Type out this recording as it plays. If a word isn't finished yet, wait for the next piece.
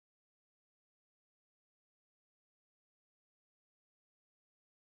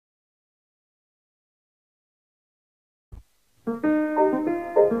The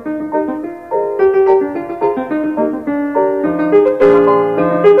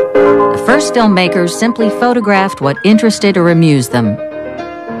first filmmakers simply photographed what interested or amused them.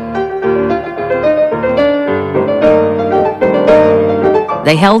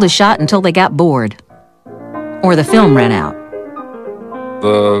 They held a shot until they got bored, or the film ran out.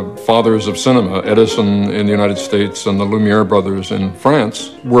 The fathers of cinema, Edison in the United States and the Lumiere Brothers in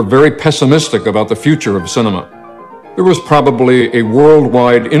France, were very pessimistic about the future of cinema. There was probably a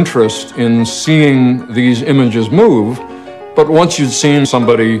worldwide interest in seeing these images move, but once you'd seen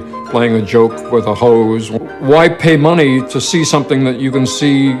somebody playing a joke with a hose, why pay money to see something that you can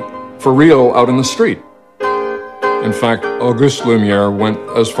see for real out in the street? In fact, Auguste Lumiere went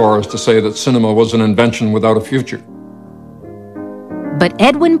as far as to say that cinema was an invention without a future. But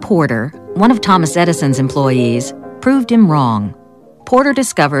Edwin Porter, one of Thomas Edison's employees, proved him wrong. Porter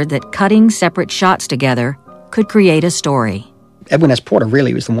discovered that cutting separate shots together could create a story. Edwin S. Porter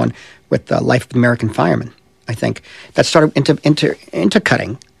really was the one with the Life of the American Fireman, I think, that started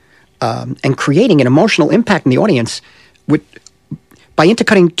intercutting and creating an emotional impact in the audience by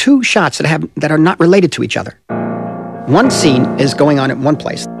intercutting two shots that are not related to each other. One scene is going on at one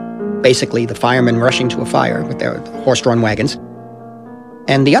place, basically the firemen rushing to a fire with their horse-drawn wagons,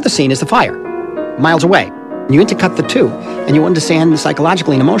 and the other scene is the fire, miles away. You intercut the two, and you understand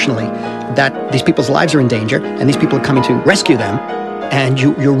psychologically and emotionally that these people's lives are in danger, and these people are coming to rescue them, and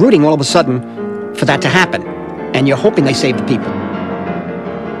you're rooting all of a sudden for that to happen, and you're hoping they save the people.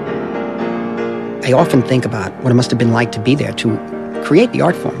 I often think about what it must have been like to be there to create the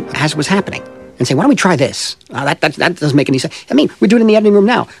art form as it was happening, and say, why don't we try this? That doesn't make any sense. I mean, we do it in the editing room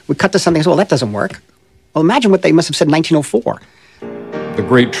now. We cut to something and say, well, that doesn't work. Well, imagine what they must have said in 1904. The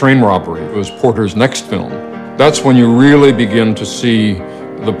Great Train Robbery was Porter's next film. That's when you really begin to see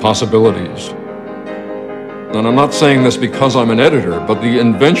the possibilities. And I'm not saying this because I'm an editor, but the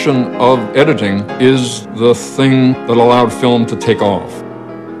invention of editing is the thing that allowed film to take off.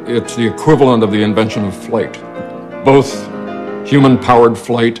 It's the equivalent of the invention of flight. Both human-powered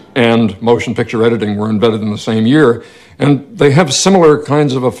flight and motion picture editing were invented in the same year, and they have similar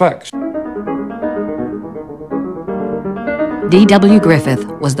kinds of effects. D.W. Griffith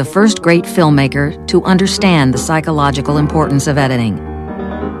was the first great filmmaker to understand the psychological importance of editing.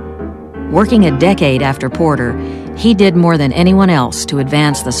 Working a decade after Porter, he did more than anyone else to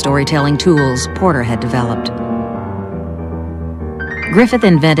advance the storytelling tools Porter had developed. Griffith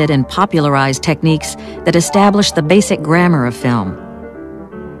invented and popularized techniques that established the basic grammar of film.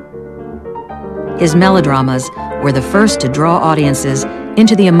 His melodramas were the first to draw audiences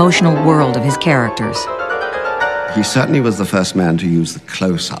into the emotional world of his characters. He certainly was the first man to use the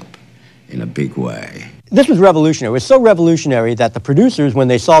close-up in a big way. This was revolutionary. It was so revolutionary that the producers, when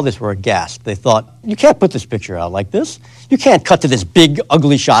they saw this, were aghast. They thought, you can't put this picture out like this. You can't cut to this big,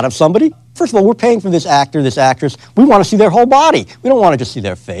 ugly shot of somebody. First of all, we're paying for this actor, this actress. We want to see their whole body. We don't want to just see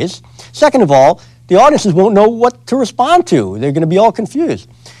their face. Second of all, the audiences won't know what to respond to. They're going to be all confused.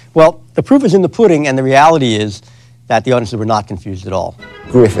 Well, the proof is in the pudding, and the reality is that the audiences were not confused at all.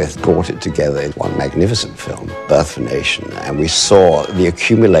 Griffith brought it together in one magnificent film, Birth of a Nation, and we saw the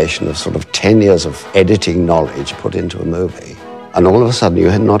accumulation of sort of 10 years of editing knowledge put into a movie. And all of a sudden you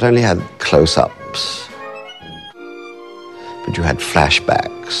had not only had close-ups, but you had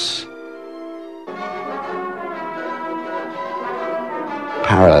flashbacks,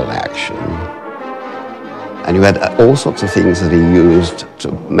 parallel action, and you had all sorts of things that he used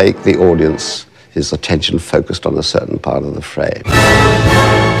to make the audience, his attention focused on a certain part of the frame.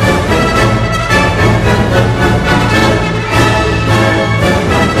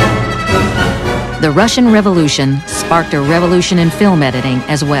 The Russian Revolution sparked a revolution in film editing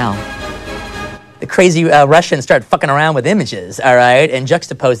as well. The crazy Russians started fucking around with images, all right, and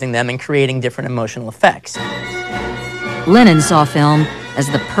juxtaposing them and creating different emotional effects. Lenin saw film as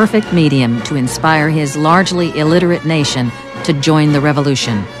the perfect medium to inspire his largely illiterate nation to join the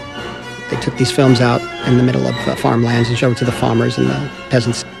revolution. They took these films out in the middle of farmlands and showed it to the farmers and the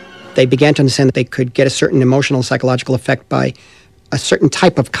peasants. They began to understand that they could get a certain emotional, psychological effect by a certain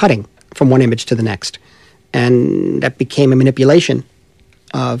type of cutting from one image to the next. And that became a manipulation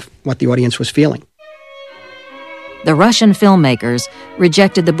of what the audience was feeling. The Russian filmmakers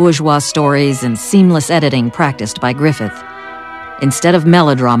rejected the bourgeois stories and seamless editing practiced by Griffith. Instead of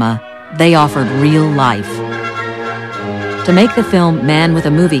melodrama, they offered real life. To make the film Man with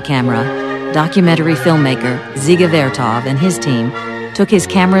a Movie Camera, documentary filmmaker Dziga Vertov and his team took his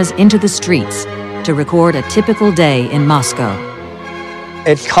cameras into the streets to record a typical day in Moscow.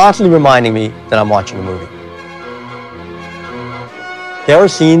 It's constantly reminding me that I'm watching a movie. There are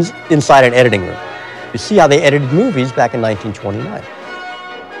scenes inside an editing room You see how they edited movies back in 1929.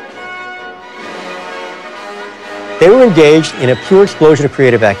 They were engaged in a pure explosion of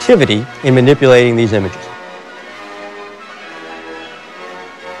creative activity in manipulating these images.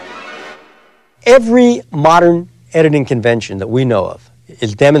 Every modern editing convention that we know of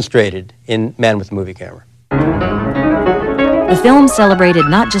is demonstrated in Man with the Movie Camera. The film celebrated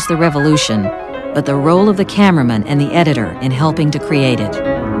not just the revolution, but the role of the cameraman and the editor in helping to create it.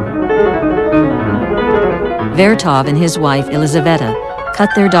 Vertov and his wife, Elizaveta, cut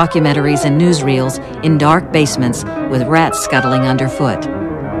their documentaries and newsreels in dark basements with rats scuttling underfoot.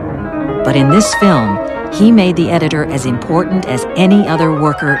 But in this film, he made the editor as important as any other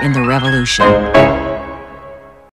worker in the revolution.